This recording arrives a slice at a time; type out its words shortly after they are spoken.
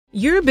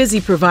You're a busy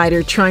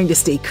provider trying to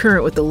stay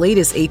current with the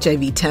latest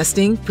HIV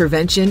testing,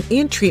 prevention,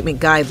 and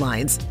treatment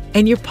guidelines,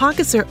 and your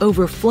pockets are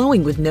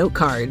overflowing with note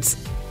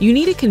cards. You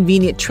need a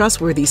convenient,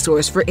 trustworthy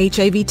source for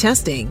HIV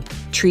testing,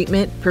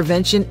 treatment,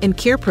 prevention, and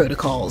care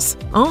protocols.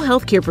 All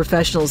healthcare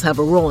professionals have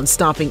a role in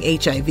stopping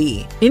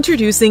HIV.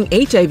 Introducing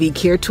HIV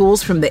Care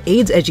Tools from the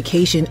AIDS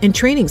Education and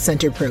Training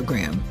Center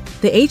program.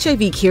 The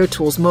HIV Care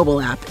Tools mobile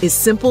app is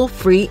simple,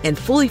 free, and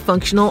fully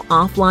functional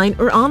offline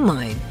or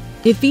online.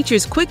 It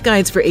features quick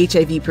guides for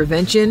HIV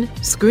prevention,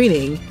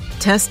 screening,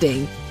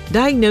 testing,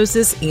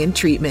 diagnosis, and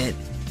treatment.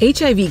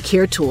 HIV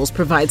Care Tools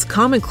provides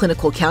common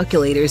clinical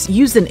calculators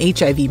used in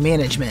HIV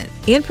management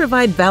and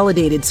provide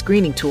validated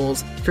screening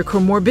tools for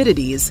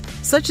comorbidities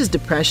such as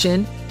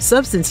depression,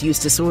 substance use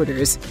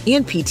disorders,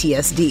 and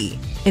PTSD.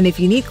 And if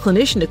you need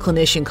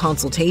clinician-to-clinician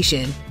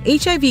consultation,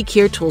 HIV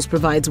Care Tools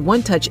provides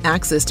one-touch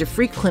access to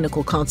free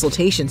clinical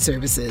consultation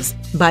services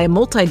by a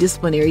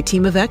multidisciplinary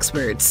team of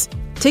experts.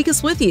 Take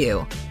us with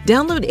you.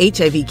 Download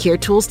HIV Care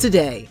Tools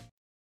today.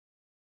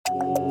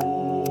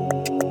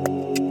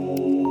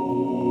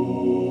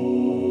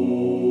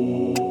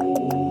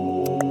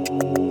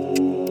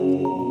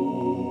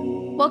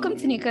 Welcome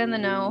to Nika in the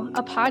Know,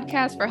 a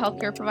podcast for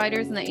healthcare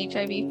providers in the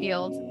HIV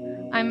field.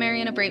 I'm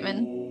Mariana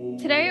Breitman.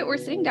 Today, we're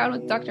sitting down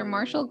with Dr.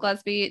 Marshall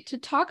Glesby to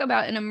talk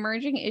about an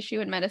emerging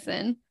issue in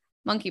medicine,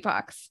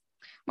 monkeypox.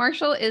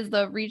 Marshall is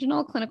the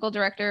Regional Clinical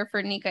Director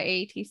for NICA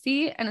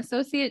AATC and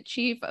Associate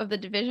Chief of the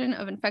Division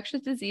of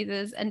Infectious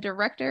Diseases and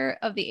Director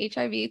of the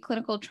HIV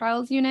Clinical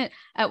Trials Unit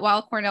at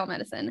Weill Cornell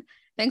Medicine.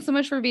 Thanks so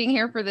much for being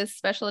here for this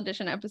special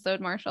edition episode,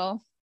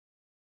 Marshall.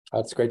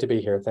 It's great to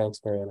be here. Thanks,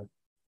 Mariana.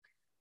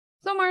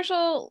 So,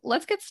 Marshall,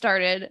 let's get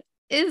started.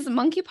 Is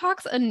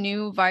monkeypox a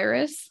new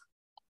virus?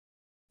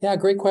 Yeah,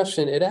 great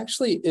question. It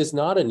actually is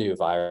not a new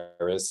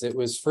virus. It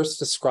was first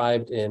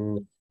described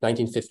in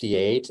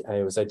 1958.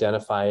 It was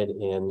identified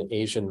in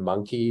Asian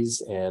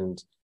monkeys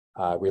and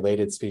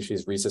related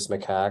species, rhesus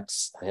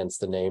macaques, hence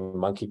the name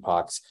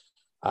monkeypox,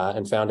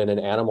 and found in an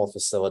animal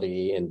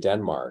facility in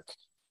Denmark.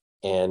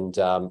 And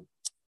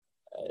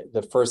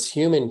the first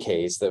human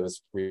case that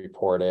was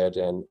reported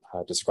and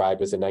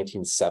described was in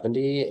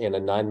 1970 in a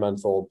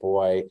 9-month-old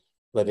boy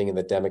living in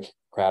the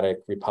Democratic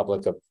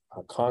Republic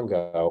of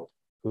Congo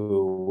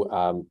who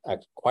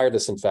acquired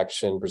this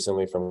infection,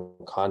 presumably from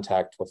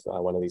contact with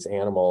one of these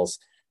animals,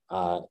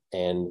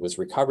 and was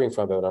recovering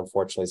from it, but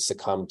unfortunately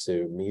succumbed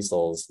to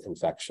measles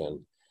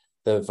infection.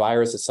 The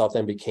virus itself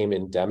then became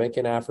endemic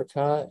in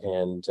Africa,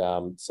 and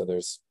so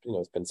there's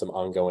been some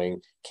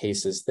ongoing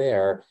cases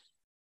there.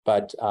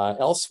 But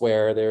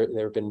elsewhere, there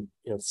have been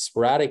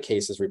sporadic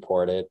cases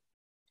reported,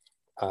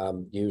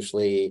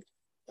 usually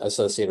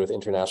associated with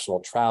international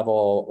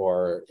travel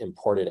or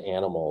imported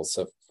animals.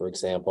 So, for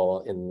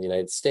example, in the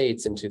United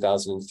States in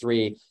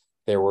 2003,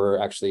 there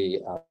were actually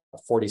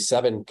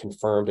 47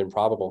 confirmed and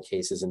probable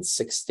cases in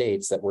 6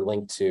 states that were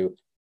linked to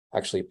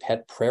actually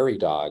pet prairie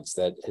dogs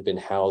that had been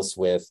housed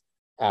with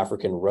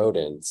African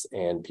rodents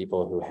and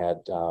people who had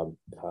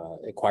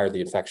acquired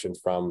the infection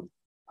from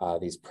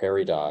these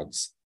prairie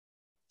dogs.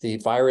 The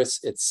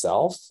virus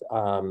itself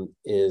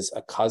is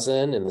a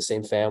cousin in the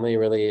same family,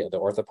 really, the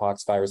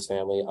orthopox virus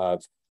family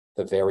of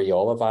the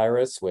variola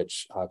virus,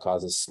 which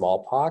causes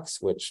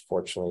smallpox, which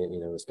fortunately,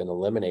 has been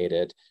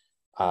eliminated.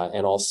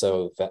 And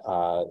also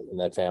in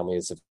that family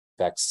is the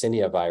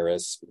vaccinia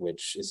virus,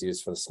 which is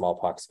used for the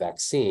smallpox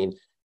vaccine,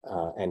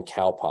 and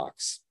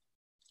cowpox.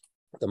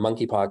 The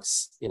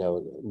monkeypox,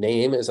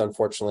 name is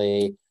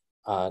unfortunately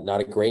not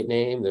a great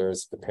name.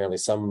 There's apparently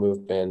some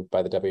movement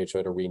by the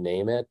WHO to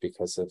rename it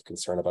because of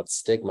concern about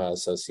stigma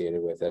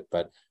associated with it.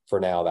 But for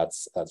now,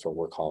 that's what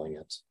we're calling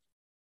it.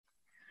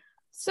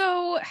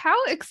 So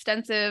how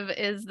extensive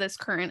is this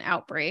current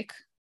outbreak?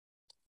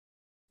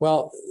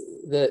 Well,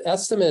 the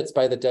estimates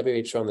by the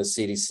WHO and the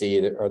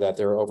CDC are that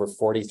there are over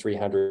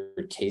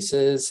 4,300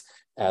 cases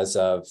as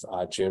of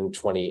June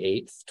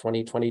 28th,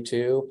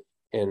 2022,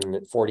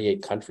 in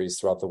 48 countries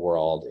throughout the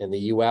world. In the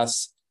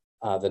US,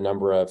 the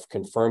number of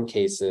confirmed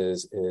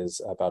cases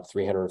is about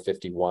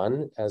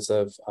 351 as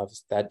of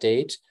that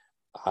date.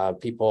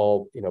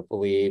 People,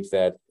 believe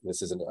that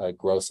this is a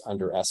gross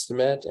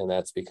underestimate, and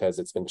that's because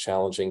it's been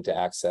challenging to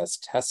access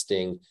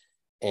testing,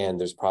 and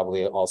there's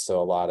probably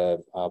also a lot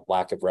of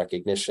lack of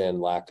recognition,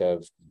 lack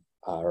of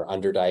or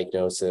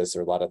underdiagnosis,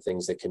 or a lot of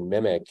things that can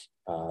mimic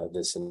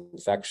this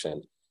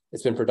infection.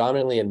 It's been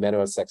predominantly in men who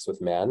have sex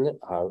with men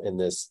in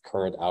this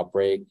current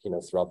outbreak,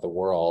 throughout the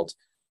world,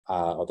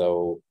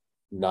 although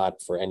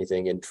not for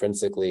anything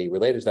intrinsically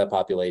related to that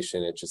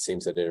population. It just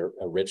seems that it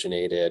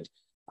originated,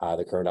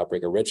 the current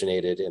outbreak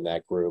originated in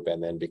that group.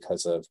 And then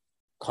because of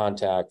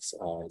contacts,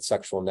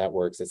 sexual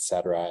networks, et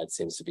cetera, it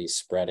seems to be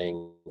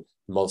spreading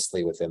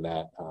mostly within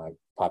that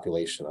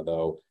population,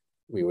 although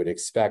we would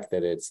expect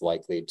that it's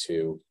likely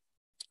to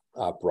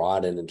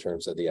broaden in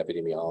terms of the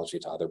epidemiology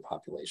to other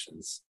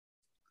populations.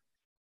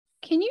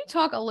 Can you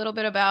talk a little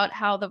bit about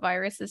how the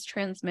virus is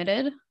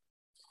transmitted?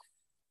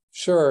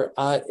 Sure.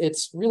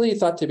 It's really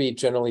thought to be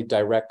generally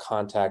direct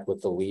contact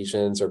with the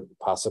lesions or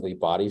possibly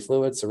body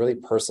fluids. So really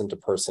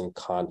person-to-person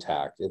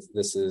contact.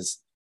 This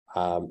is,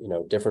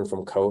 different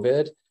from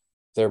COVID.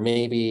 There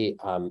may be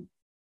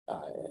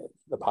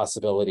the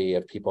possibility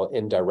of people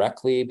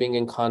indirectly being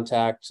in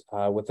contact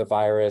with the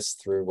virus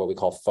through what we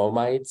call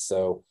fomites.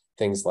 So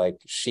things like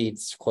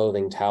sheets,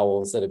 clothing,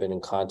 towels that have been in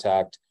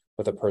contact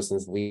with a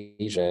person's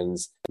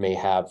lesions may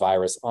have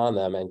virus on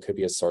them and could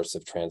be a source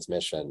of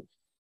transmission.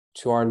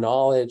 To our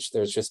knowledge,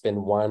 there's just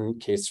been one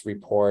case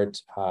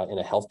report in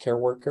a healthcare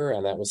worker,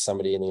 and that was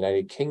somebody in the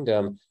United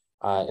Kingdom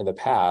in the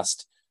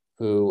past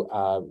who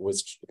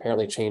was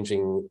apparently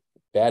changing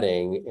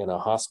bedding in a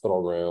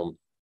hospital room.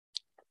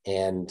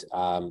 And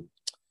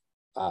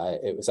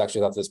it was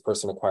actually thought this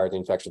person acquired the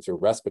infection through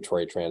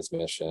respiratory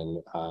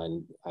transmission.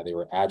 And they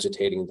were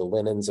agitating the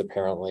linens,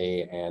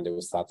 apparently, and it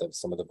was thought that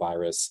some of the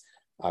virus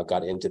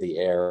got into the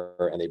air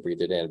and they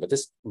breathed it in. But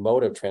this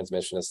mode of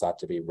transmission is thought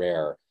to be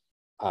rare.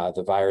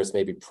 The virus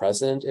may be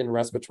present in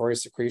respiratory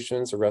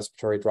secretions or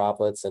respiratory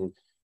droplets, and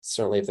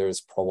certainly if there's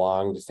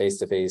prolonged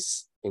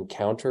face-to-face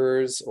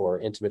encounters or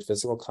intimate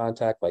physical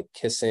contact, like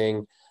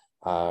kissing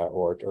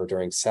or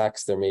during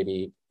sex, there may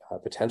be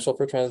potential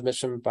for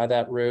transmission by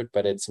that route,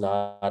 but it's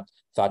not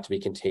thought to be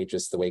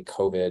contagious the way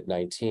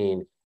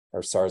COVID-19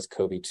 or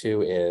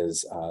SARS-CoV-2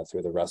 is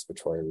through the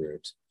respiratory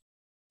route.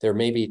 There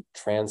may be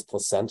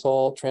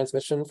transplacental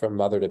transmission from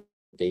mother to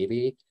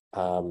baby,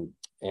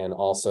 and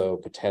also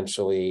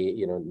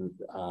potentially,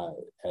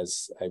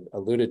 as I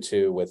alluded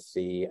to with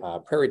the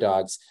prairie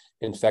dogs,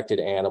 infected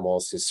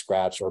animals who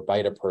scratch or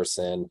bite a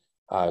person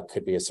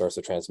could be a source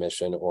of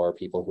transmission, or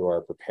people who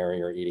are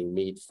preparing or eating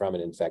meat from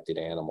an infected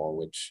animal,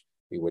 which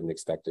we wouldn't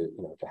expect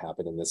to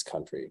happen in this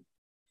country.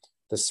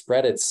 The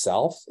spread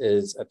itself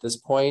is, at this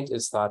point,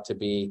 is thought to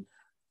be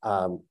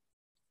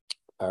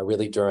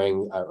really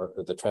during or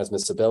the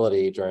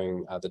transmissibility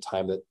during the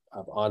time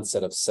of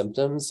onset of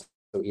symptoms.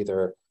 So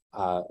either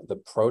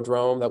the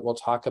prodrome that we'll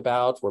talk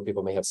about, where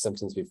people may have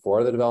symptoms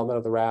before the development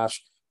of the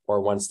rash, or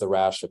once the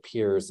rash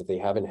appears, if they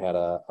haven't had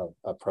a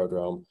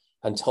prodrome,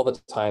 until the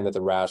time that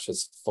the rash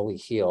is fully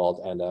healed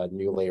and a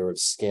new layer of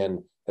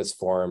skin has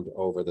formed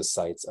over the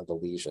sites of the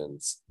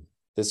lesions.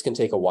 This can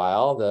take a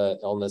while. The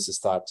illness is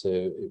thought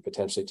to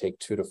potentially take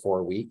 2 to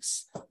 4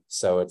 weeks.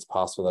 So it's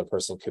possible that a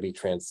person could be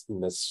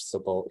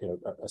transmissible,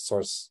 a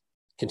source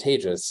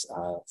contagious.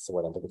 So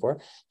what I'm looking for, a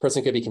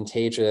person could be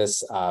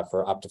contagious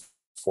for up to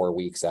 4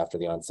 weeks after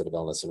the onset of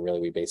illness. And really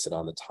we base it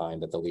on the time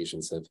that the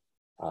lesions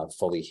have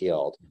fully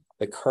healed.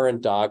 The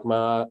current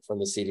dogma from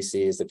the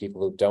CDC is that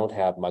people who don't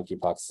have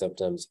monkeypox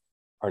symptoms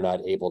are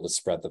not able to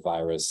spread the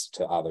virus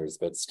to others,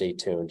 but stay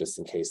tuned just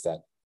in case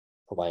that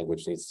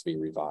language needs to be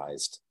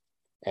revised.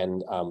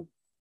 And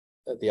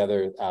the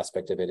other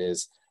aspect of it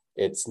is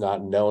it's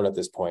not known at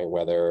this point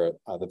whether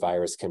the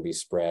virus can be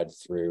spread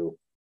through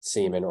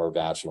semen or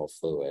vaginal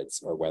fluids,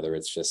 or whether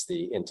it's just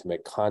the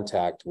intimate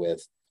contact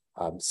with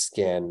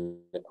skin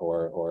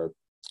or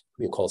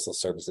mucosal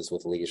surfaces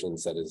with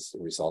lesions that is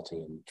resulting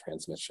in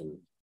transmission.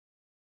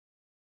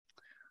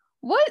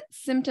 What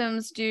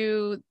symptoms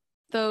do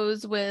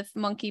those with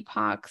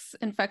monkeypox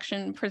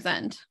infection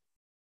present?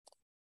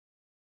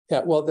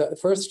 Yeah, well,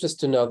 first,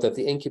 just to note that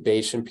the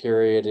incubation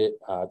period,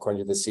 according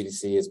to the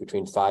CDC, is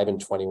between 5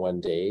 and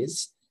 21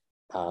 days.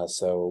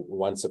 So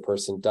once a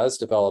person does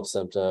develop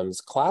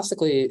symptoms,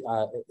 classically,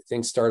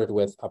 things started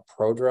with a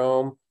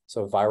prodrome,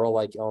 so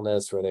viral-like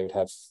illness where they would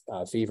have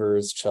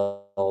fevers,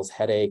 chills,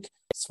 headache,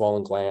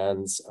 swollen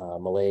glands,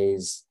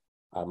 malaise,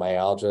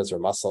 myalgias or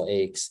muscle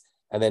aches.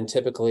 And then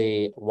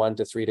typically 1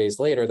 to 3 days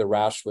later, the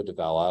rash would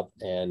develop,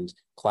 and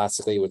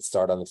classically would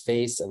start on the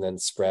face and then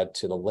spread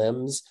to the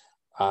limbs,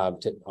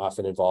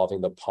 often involving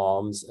the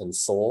palms and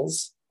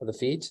soles of the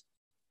feet.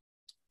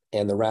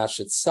 And the rash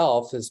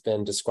itself has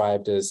been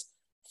described as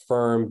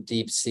firm,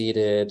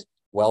 deep-seated,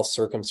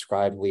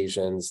 well-circumscribed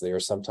lesions. They are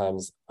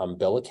sometimes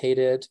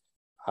umbilicated,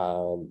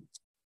 so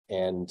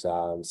in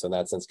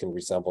that sense can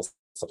resemble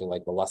something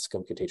like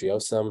molluscum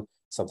contagiosum,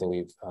 something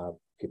we've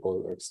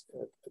people are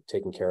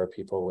taking care of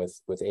people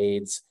with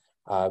AIDS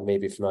may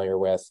be familiar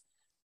with.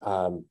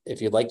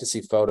 If you'd like to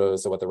see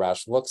photos of what the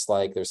rash looks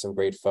like, there's some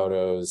great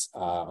photos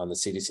on the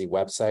CDC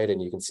website,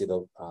 and you can see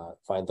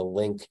find the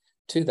link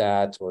to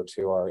that or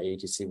to our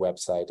ATC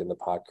website in the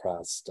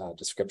podcast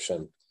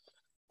description.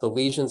 The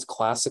lesions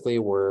classically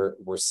were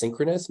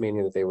synchronous,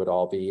 meaning that they would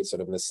all be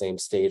sort of in the same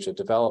stage of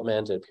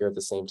development and appear at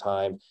the same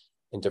time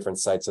in different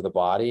sites of the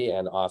body,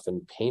 and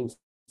often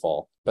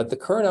painful. But the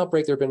current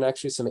outbreak, there have been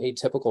actually some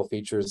atypical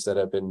features that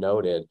have been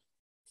noted.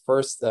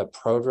 First, the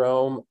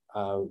prodrome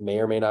may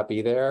or may not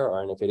be there,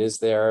 and if it is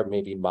there, it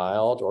may be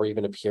mild or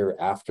even appear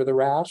after the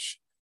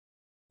rash,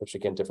 which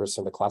again differs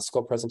from the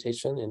classical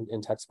presentation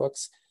in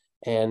textbooks.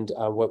 And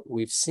what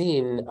we've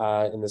seen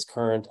in this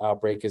current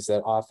outbreak is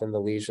that often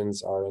the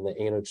lesions are in the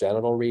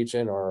anogenital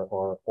region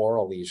or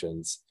oral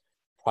lesions.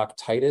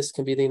 Proctitis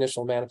can be the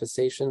initial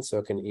manifestation, so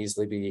it can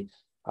easily be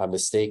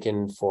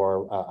mistaken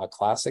for a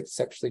classic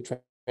sexually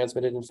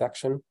transmitted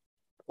infection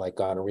like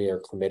gonorrhea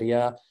or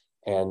chlamydia.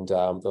 And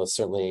those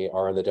certainly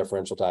are in the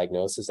differential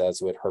diagnosis,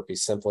 as with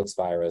herpes simplex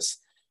virus.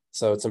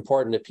 So it's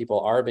important that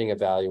people are being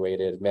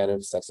evaluated, men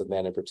of sex with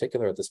men in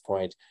particular at this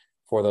point,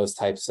 for those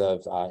types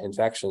of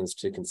infections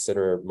to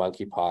consider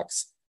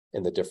monkeypox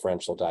in the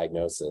differential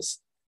diagnosis.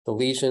 The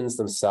lesions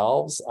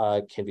themselves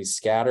can be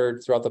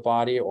scattered throughout the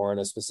body or in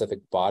a specific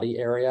body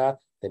area.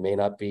 They may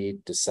not be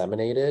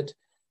disseminated,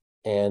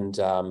 and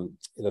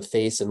the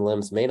face and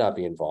limbs may not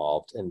be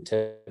involved. And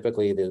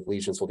typically the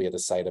lesions will be at the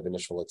site of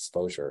initial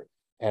exposure.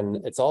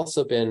 And it's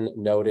also been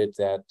noted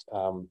that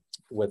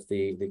with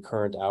the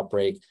current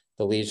outbreak,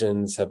 the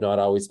lesions have not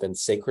always been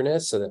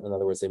synchronous. So that, in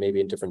other words, they may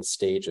be in different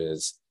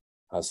stages,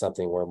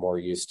 something we're more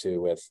used to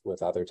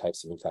with other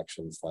types of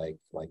infections like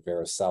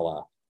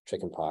varicella,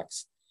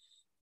 chickenpox.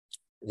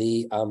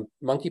 The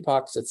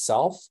monkeypox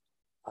itself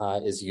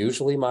is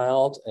usually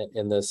mild.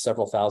 In the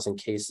several thousand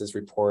cases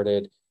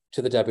reported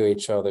to the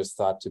WHO, there's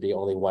thought to be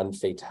only one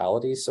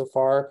fatality so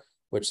far,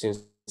 which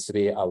seems to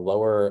be a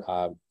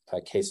lower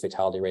case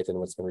fatality rate than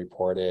what's been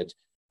reported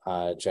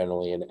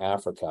generally in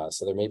Africa.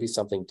 So there may be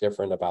something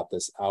different about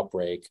this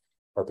outbreak,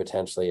 or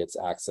potentially its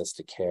access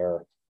to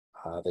care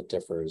that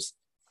differs.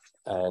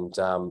 And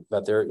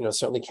but there,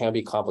 certainly can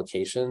be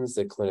complications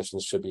that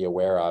clinicians should be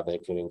aware of. They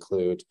can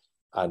include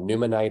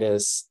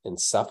pneumonitis,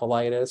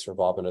 encephalitis,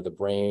 involvement of the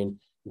brain,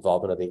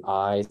 involvement of the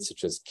eye,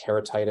 such as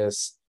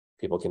keratitis.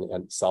 People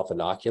can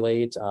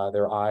self-inoculate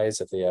their eyes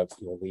if they have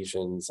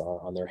lesions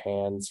on their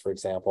hands, for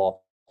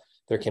example.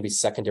 There can be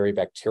secondary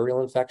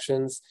bacterial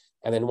infections.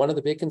 And then one of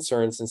the big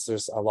concerns, since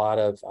there's a lot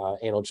of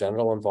anal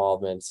genital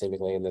involvement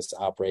seemingly in this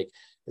outbreak,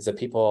 is that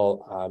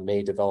people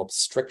may develop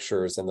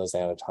strictures in those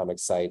anatomic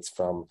sites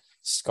from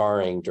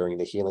scarring during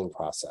the healing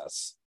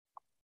process.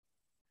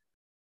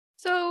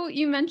 So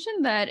you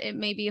mentioned that it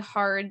may be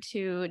hard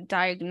to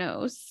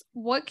diagnose.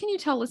 What can you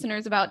tell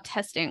listeners about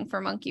testing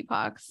for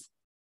monkeypox?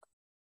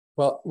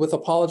 Well, with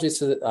apologies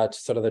to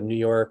sort of the New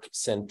York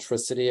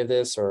centricity of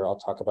this, or I'll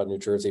talk about New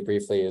Jersey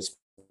briefly as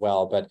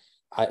well, but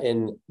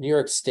in New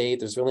York State,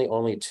 there's really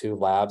only two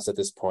labs at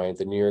this point,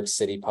 the New York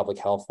City Public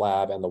Health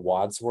Lab and the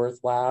Wadsworth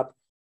Lab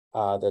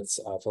that's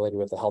affiliated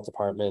with the health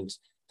department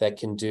that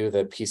can do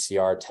the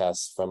PCR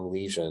tests from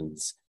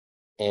lesions.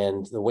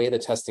 And the way the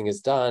testing is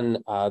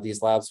done,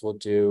 these labs will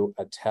do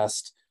a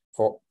test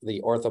for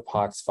the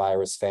orthopox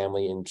virus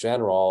family in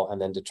general,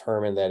 and then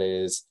determine that it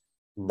is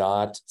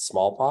not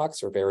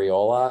smallpox or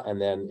variola.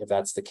 And then if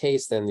that's the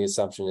case, then the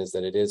assumption is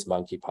that it is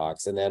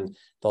monkeypox. And then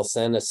they'll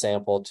send a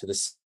sample to the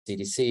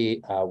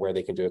CDC where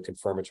they can do a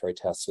confirmatory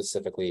test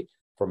specifically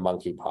for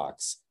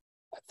monkeypox.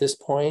 At this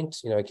point,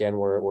 again,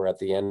 we're at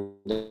the end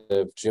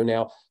of June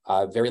now,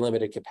 very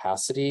limited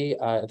capacity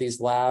at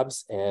these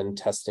labs, and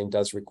testing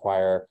does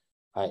require,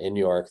 in New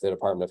York, the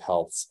Department of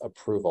Health's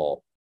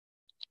approval.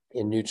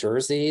 In New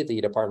Jersey,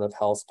 the Department of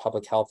Health's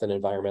Public Health and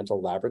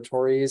Environmental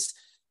Laboratories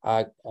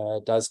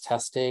does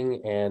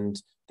testing,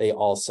 and their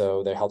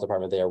health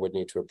department there would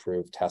need to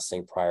approve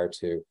testing prior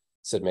to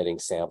submitting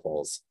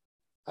samples.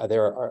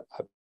 There are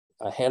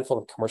a handful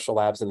of commercial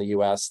labs in the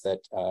US that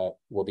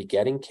will be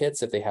getting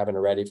kits if they haven't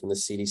already from the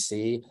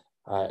CDC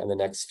in the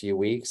next few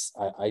weeks.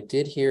 I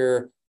did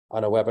hear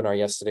on a webinar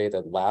yesterday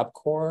that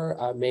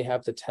LabCorp may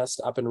have the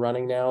test up and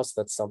running now,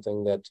 so that's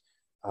something that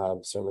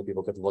certainly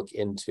people could look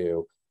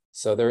into.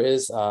 So there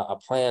is a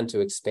plan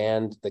to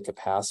expand the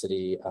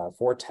capacity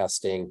for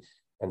testing,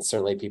 and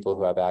certainly people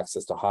who have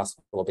access to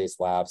hospital-based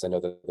labs. I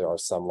know that there are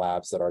some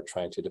labs that are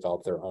trying to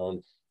develop their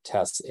own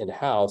tests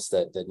in-house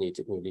that need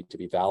to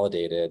be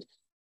validated,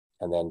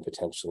 and then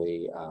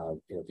potentially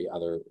be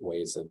other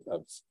ways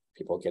of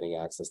people getting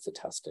access to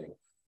testing.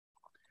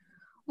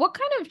 What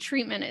kind of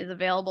treatment is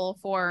available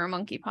for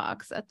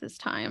monkeypox at this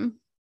time?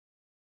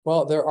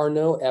 Well, there are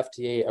no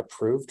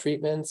FDA-approved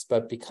treatments,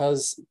 but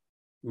because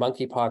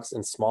monkeypox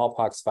and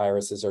smallpox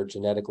viruses are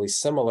genetically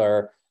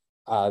similar,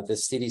 the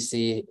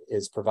CDC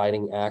is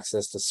providing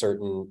access to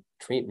certain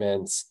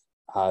treatments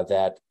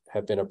that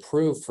have been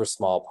approved for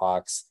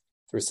smallpox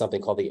through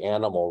something called the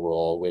animal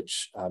rule,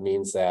 which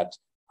means that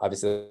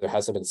obviously there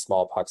hasn't been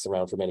smallpox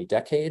around for many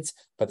decades,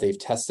 but they've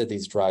tested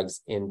these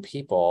drugs in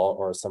people,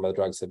 or some of the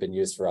drugs have been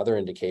used for other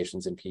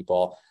indications in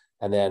people,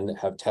 and then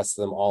have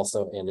tested them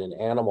also in an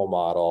animal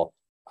model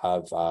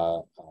of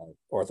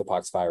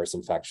orthopox virus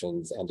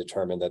infections and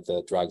determined that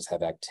the drugs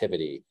have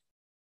activity.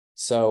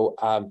 So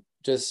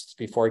just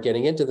before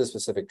getting into the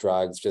specific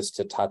drugs, just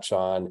to touch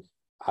on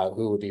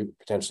who would be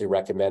potentially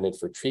recommended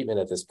for treatment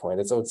at this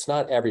point. And so it's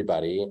not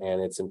everybody,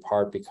 and it's in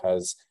part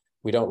because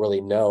we don't really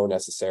know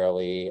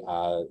necessarily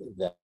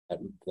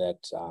that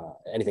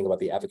anything about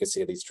the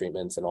efficacy of these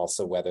treatments, and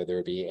also whether there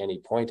would be any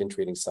point in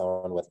treating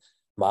someone with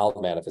mild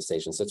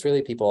manifestations. So it's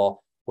really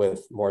people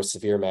with more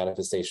severe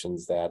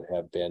manifestations that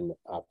have been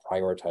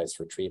prioritized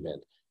for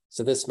treatment.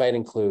 So this might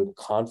include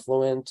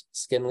confluent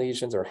skin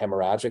lesions or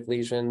hemorrhagic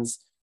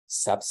lesions,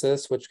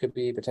 sepsis, which could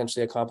be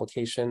potentially a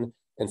complication,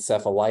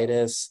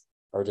 encephalitis,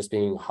 or just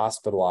being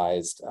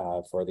hospitalized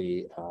for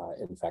the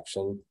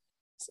infection.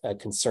 A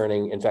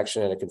concerning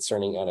infection at a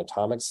concerning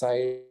anatomic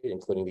site,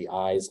 including the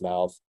eyes,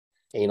 mouth,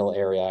 anal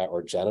area,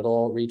 or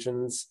genital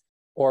regions.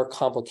 or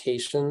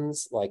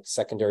complications like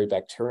secondary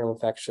bacterial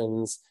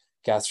infections,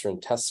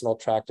 gastrointestinal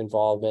tract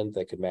involvement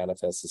that could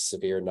manifest as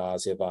severe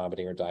nausea,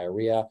 vomiting, or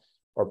diarrhea,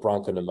 or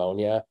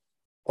bronchopneumonia,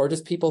 or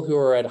just people who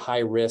are at high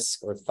risk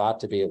or thought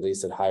to be at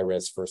least at high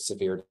risk for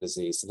severe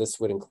disease. So this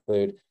would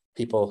include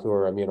people who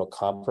are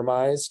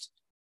immunocompromised,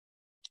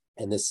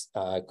 and this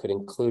could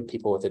include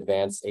people with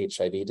advanced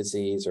HIV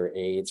disease or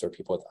AIDS, or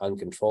people with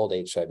uncontrolled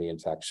HIV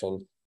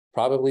infection,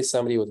 probably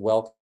somebody with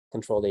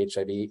well-controlled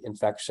HIV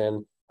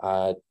infection,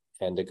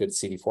 and a good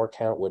CD4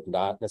 count would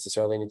not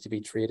necessarily need to be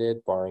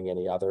treated, barring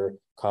any other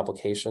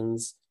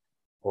complications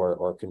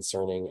or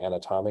concerning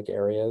anatomic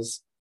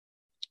areas.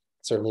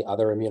 Certainly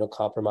other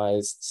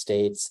immunocompromised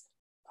states,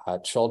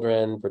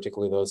 children,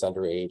 particularly those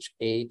under age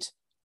 8,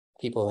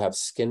 people who have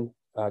skin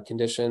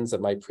conditions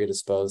that might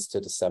predispose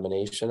to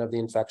dissemination of the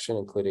infection,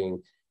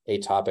 including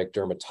atopic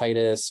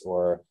dermatitis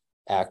or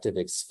active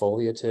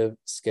exfoliative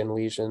skin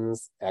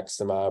lesions,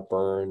 eczema,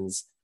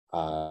 burns,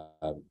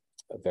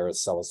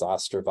 varicella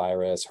zoster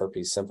virus,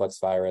 herpes simplex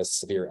virus,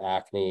 severe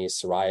acne,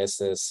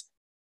 psoriasis,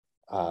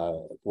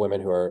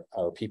 women who are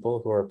people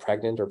who are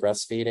pregnant or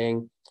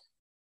breastfeeding.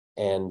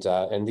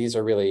 And these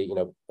are really,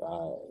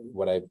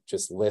 what I've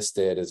just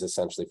listed is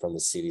essentially from the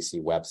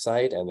CDC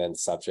website, and then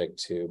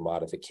subject to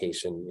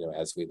modification,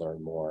 as we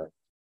learn more.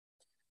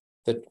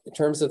 In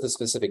terms of the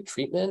specific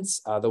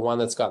treatments, the one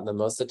that's gotten the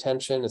most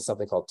attention is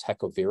something called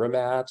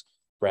tecovirimat,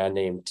 brand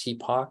name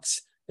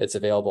TPOXX. It's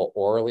available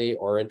orally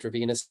or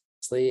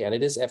intravenously, and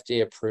it is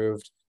FDA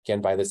approved,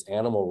 again, by this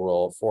animal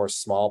rule for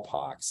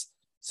smallpox.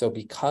 So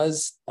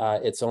because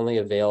it's only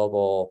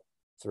available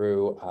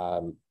through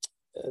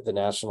the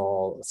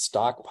national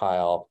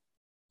stockpile,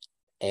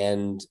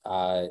 and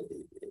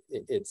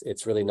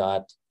it's really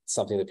not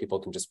something that people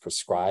can just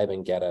prescribe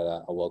and get at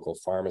a local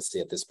pharmacy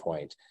at this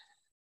point.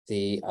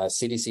 The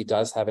CDC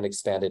does have an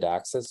expanded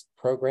access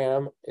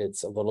program.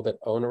 It's a little bit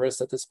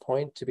onerous at this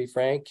point, to be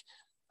frank,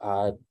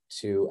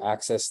 to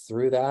access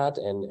through that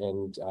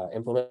and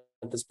implement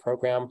this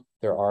program.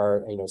 There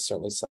are,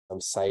 certainly some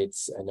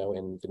sites I know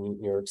in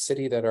New York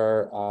City that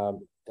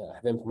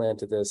have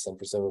implemented this, and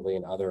presumably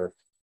in other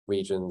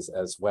regions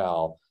as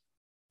well.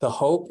 The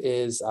hope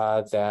is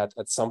that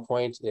at some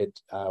point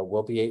it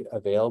will be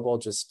available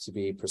just to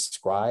be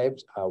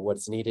prescribed.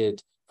 What's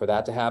needed for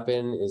that to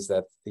happen is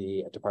that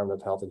the Department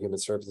of Health and Human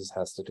Services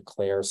has to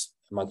declare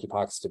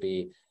monkeypox to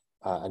be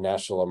a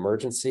national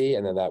emergency,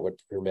 and then that would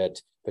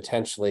permit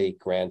potentially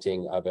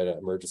granting of an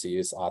emergency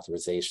use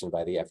authorization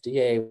by the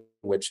FDA,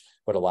 which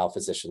would allow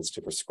physicians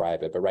to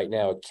prescribe it. But right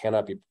now it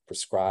cannot be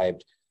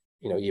prescribed,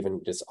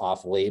 even just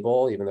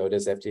off-label, even though it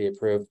is FDA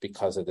approved,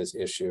 because of this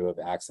issue of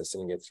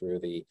accessing it through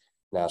the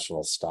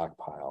national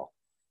stockpile.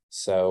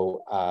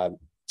 So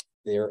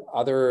there are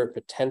other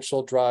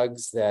potential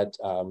drugs that,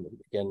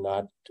 again,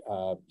 not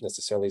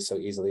necessarily so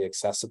easily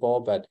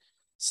accessible, but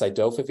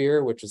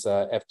cidofovir, which is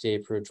a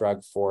FDA-approved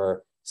drug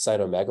for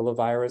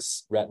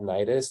cytomegalovirus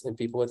retinitis in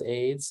people with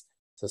AIDS.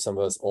 So some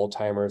of us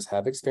old-timers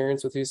have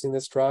experience with using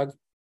this drug.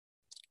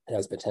 It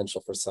has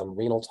potential for some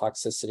renal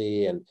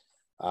toxicity, and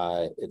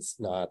it's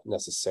not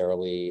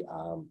necessarily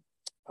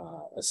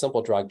a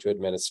simple drug to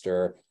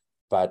administer,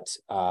 but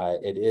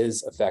it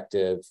is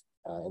effective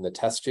in the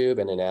test tube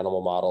and in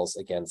animal models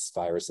against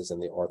viruses in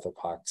the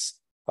orthopox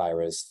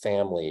virus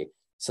family.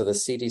 So the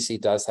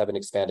CDC does have an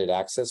expanded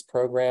access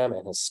program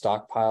and has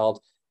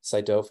stockpiled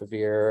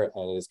cidofovir,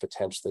 and it is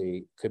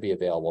potentially could be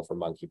available for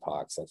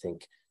monkeypox. I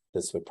think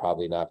this would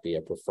probably not be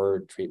a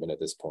preferred treatment at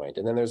this point.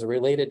 And then there's a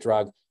related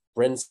drug,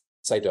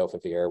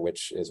 brincidofovir,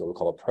 which is what we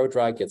call a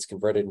prodrug, gets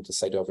converted into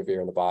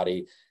cidofovir in the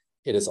body.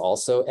 It is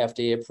also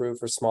FDA approved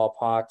for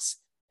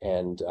smallpox,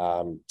 and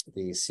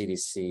the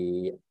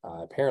CDC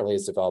apparently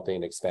is developing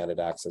an expanded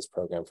access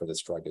program for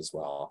this drug as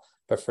well.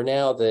 But for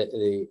now,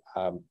 the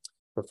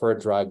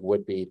preferred drug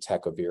would be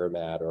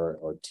tecovirimat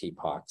or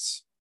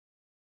TPOXX.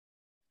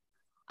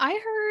 I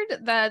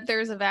heard that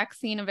there's a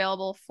vaccine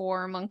available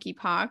for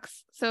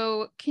monkeypox.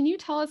 So can you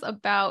tell us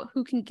about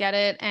who can get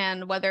it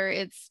and whether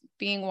it's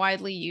being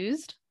widely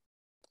used?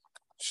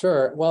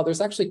 Sure. Well,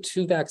 there's actually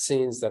 2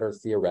 vaccines that are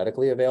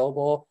theoretically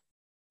available.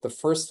 The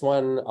first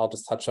one I'll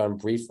just touch on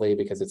briefly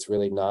because it's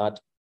really not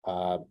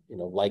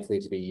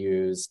likely to be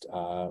used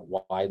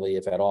widely,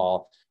 if at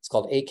all. It's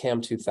called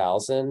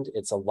ACAM2000.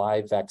 It's a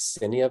live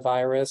vaccinia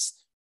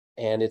virus,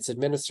 and it's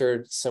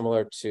administered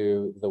similar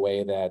to the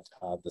way that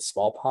the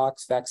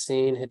smallpox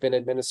vaccine had been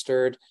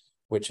administered,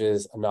 which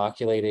is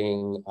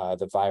inoculating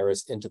the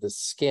virus into the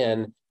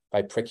skin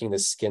by pricking the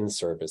skin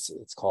surface.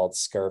 It's called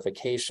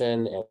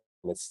scarification, and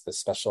it's the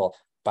special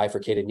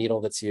bifurcated needle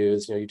that's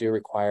used. You do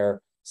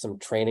require some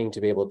training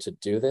to be able to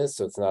do this,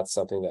 so it's not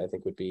something that I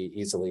think would be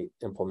easily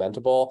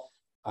implementable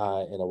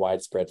in a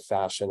widespread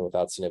fashion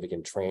without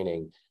significant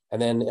training.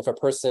 And then if a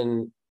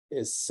person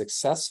is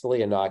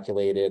successfully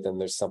inoculated, then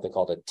there's something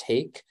called a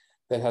take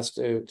that has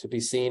to be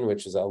seen,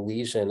 which is a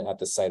lesion at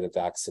the site of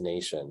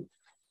vaccination.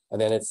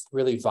 And then it's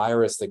really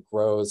virus that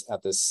grows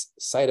at this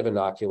site of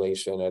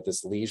inoculation, at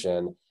this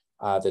lesion,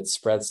 that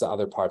spreads to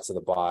other parts of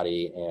the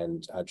body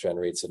and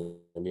generates an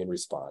immune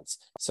response.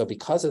 So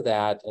because of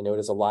that, and it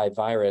is a live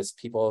virus,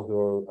 people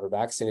who are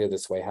vaccinated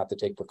this way have to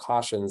take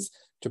precautions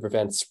to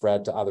prevent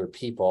spread to other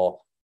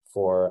people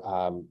for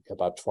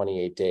about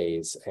 28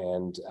 days.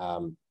 And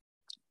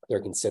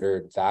they're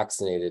considered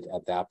vaccinated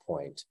at that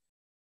point.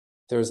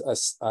 There's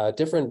a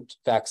different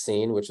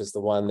vaccine, which is the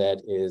one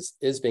that is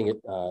being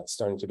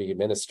starting to be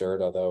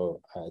administered,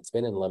 although it's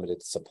been in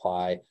limited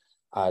supply,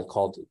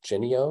 called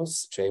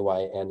Jynneos,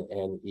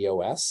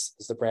 Jynneos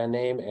is the brand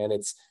name, and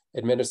it's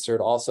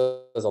administered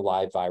also as a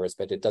live virus,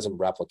 but it doesn't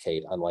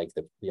replicate, unlike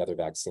the other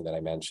vaccine that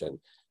I mentioned.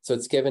 So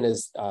it's given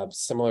as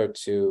similar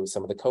to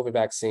some of the COVID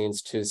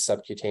vaccines, to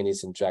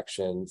subcutaneous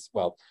injections.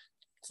 Well,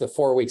 the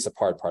 4 weeks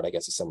apart part, I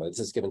guess, is similar. This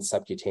is given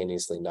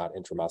subcutaneously, not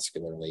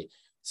intramuscularly.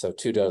 So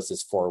 2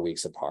 doses, 4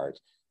 weeks apart.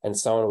 And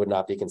someone would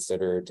not be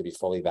considered to be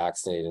fully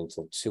vaccinated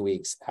until 2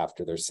 weeks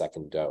after their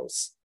second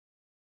dose.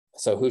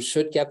 So who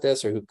should get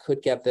this or who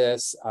could get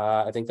this?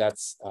 I think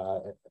that's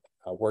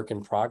a work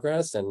in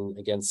progress, and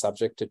again,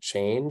 subject to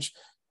change.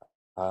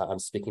 I'm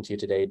speaking to you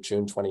today,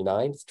 June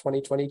 29th,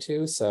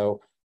 2022.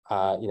 So,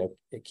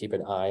 keep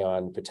an eye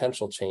on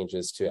potential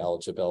changes to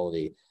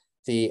eligibility.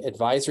 The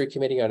Advisory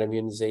Committee on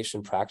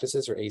Immunization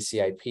Practices, or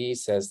ACIP,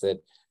 says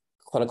that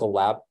clinical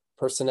lab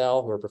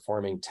personnel who are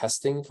performing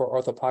testing for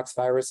orthopox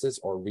viruses,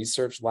 or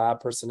research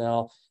lab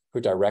personnel who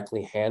are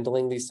directly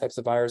handling these types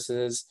of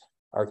viruses,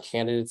 are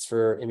candidates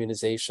for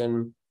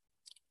immunization.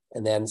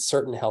 And then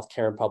certain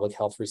healthcare and public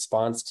health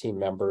response team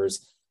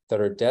members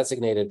that are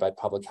designated by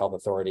public health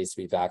authorities to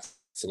be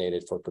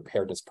vaccinated for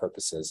preparedness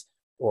purposes,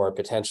 or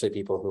potentially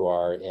people who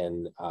are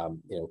in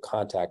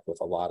contact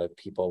with a lot of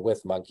people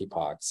with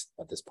monkeypox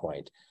at this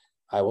point.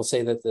 I will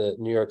say that the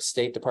New York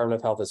State Department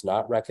of Health is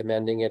not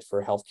recommending it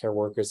for healthcare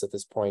workers at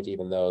this point,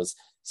 even those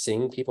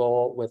seeing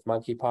people with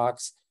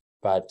monkeypox,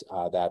 but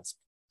that's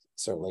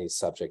certainly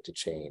subject to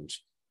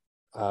change.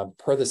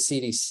 Per the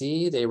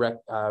CDC,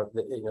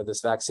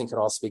 this vaccine can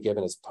also be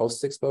given as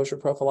post-exposure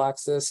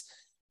prophylaxis,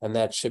 and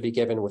that should be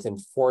given within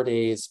 4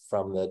 days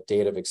from the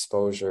date of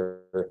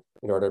exposure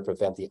in order to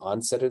prevent the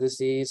onset of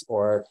disease,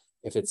 or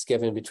if it's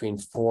given between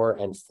 4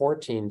 and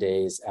 14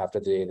 days after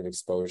the date of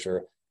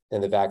exposure,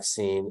 then the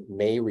vaccine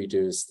may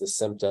reduce the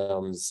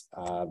symptoms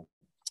of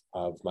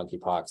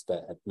monkeypox,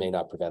 but it may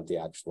not prevent the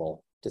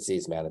actual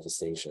disease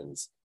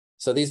manifestations.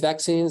 So these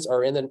vaccines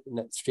are in the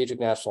Strategic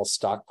National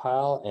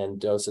Stockpile,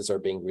 and doses are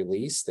being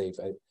released. They've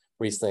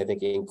recently, I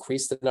think,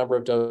 increased the number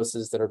of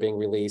doses that are being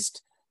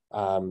released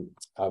of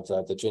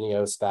the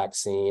Jynneos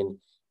vaccine.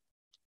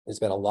 There's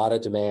been a lot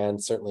of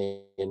demand,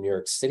 certainly in New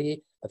York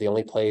City. The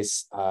only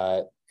place,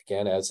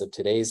 again, as of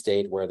today's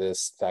date, where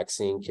this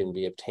vaccine can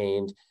be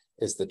obtained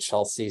is the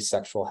Chelsea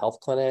Sexual Health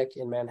Clinic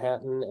in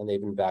Manhattan, and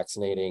they've been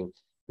vaccinating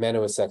men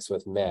who have sex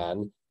with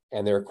men.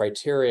 And their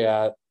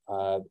criteria at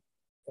the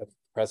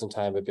present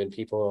time have been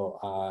people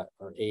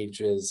or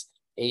ages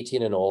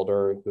 18 and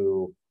older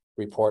who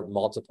report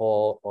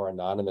multiple or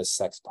anonymous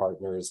sex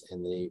partners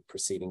in the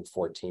preceding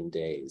 14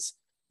 days.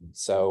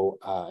 So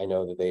I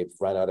know that they've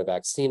run out of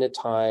vaccine at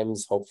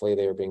times. Hopefully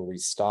they're being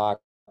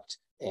restocked.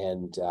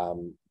 And,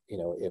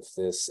 if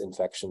this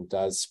infection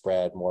does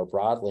spread more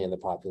broadly in the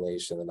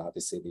population, then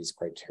obviously these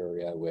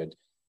criteria would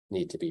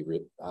need to be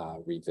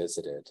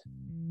revisited.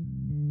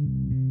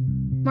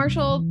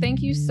 Marshall,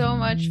 thank you so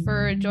much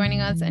for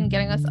joining us and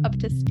getting us up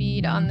to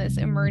speed on this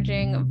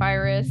emerging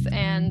virus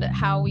and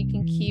how we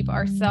can keep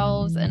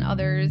ourselves and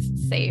others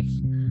safe.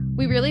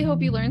 We really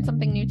hope you learned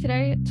something new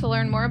today. To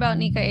learn more about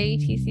NECA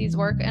AETC's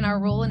work and our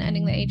role in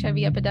ending the HIV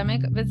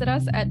epidemic, visit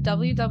us at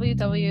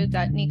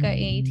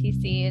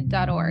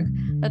www.necaAETC.org.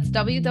 That's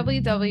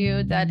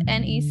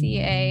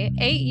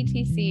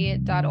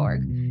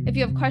www.necaAETC.org. If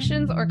you have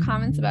questions or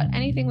comments about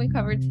anything we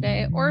covered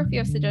today, or if you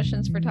have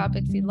suggestions for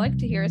topics you'd like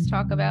to hear us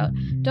talk about,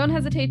 don't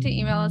hesitate to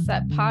email us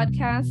at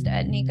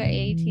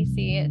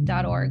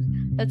podcast@necaAETC.org.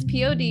 That's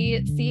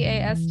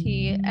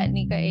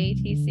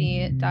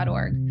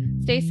podcast@necaAETC.org.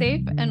 Stay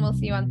safe, and we'll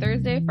see you on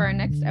Thursday for our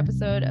next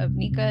episode of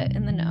NECA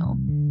in the Know.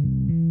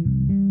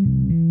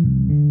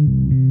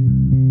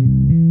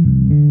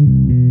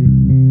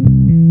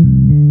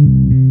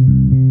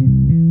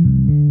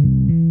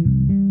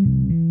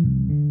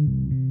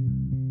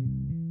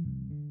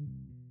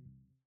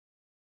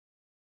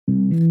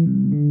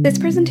 This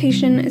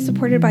presentation is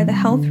supported by the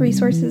Health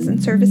Resources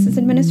and Services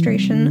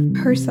Administration,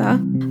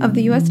 HRSA, of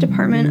the U.S.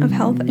 Department of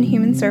Health and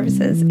Human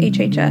Services,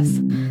 HHS.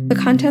 The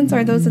contents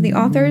are those of the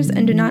authors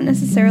and do not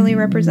necessarily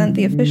represent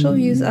the official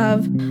views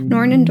of,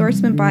 nor an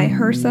endorsement by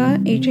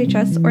HRSA,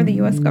 HHS, or the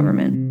U.S.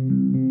 government.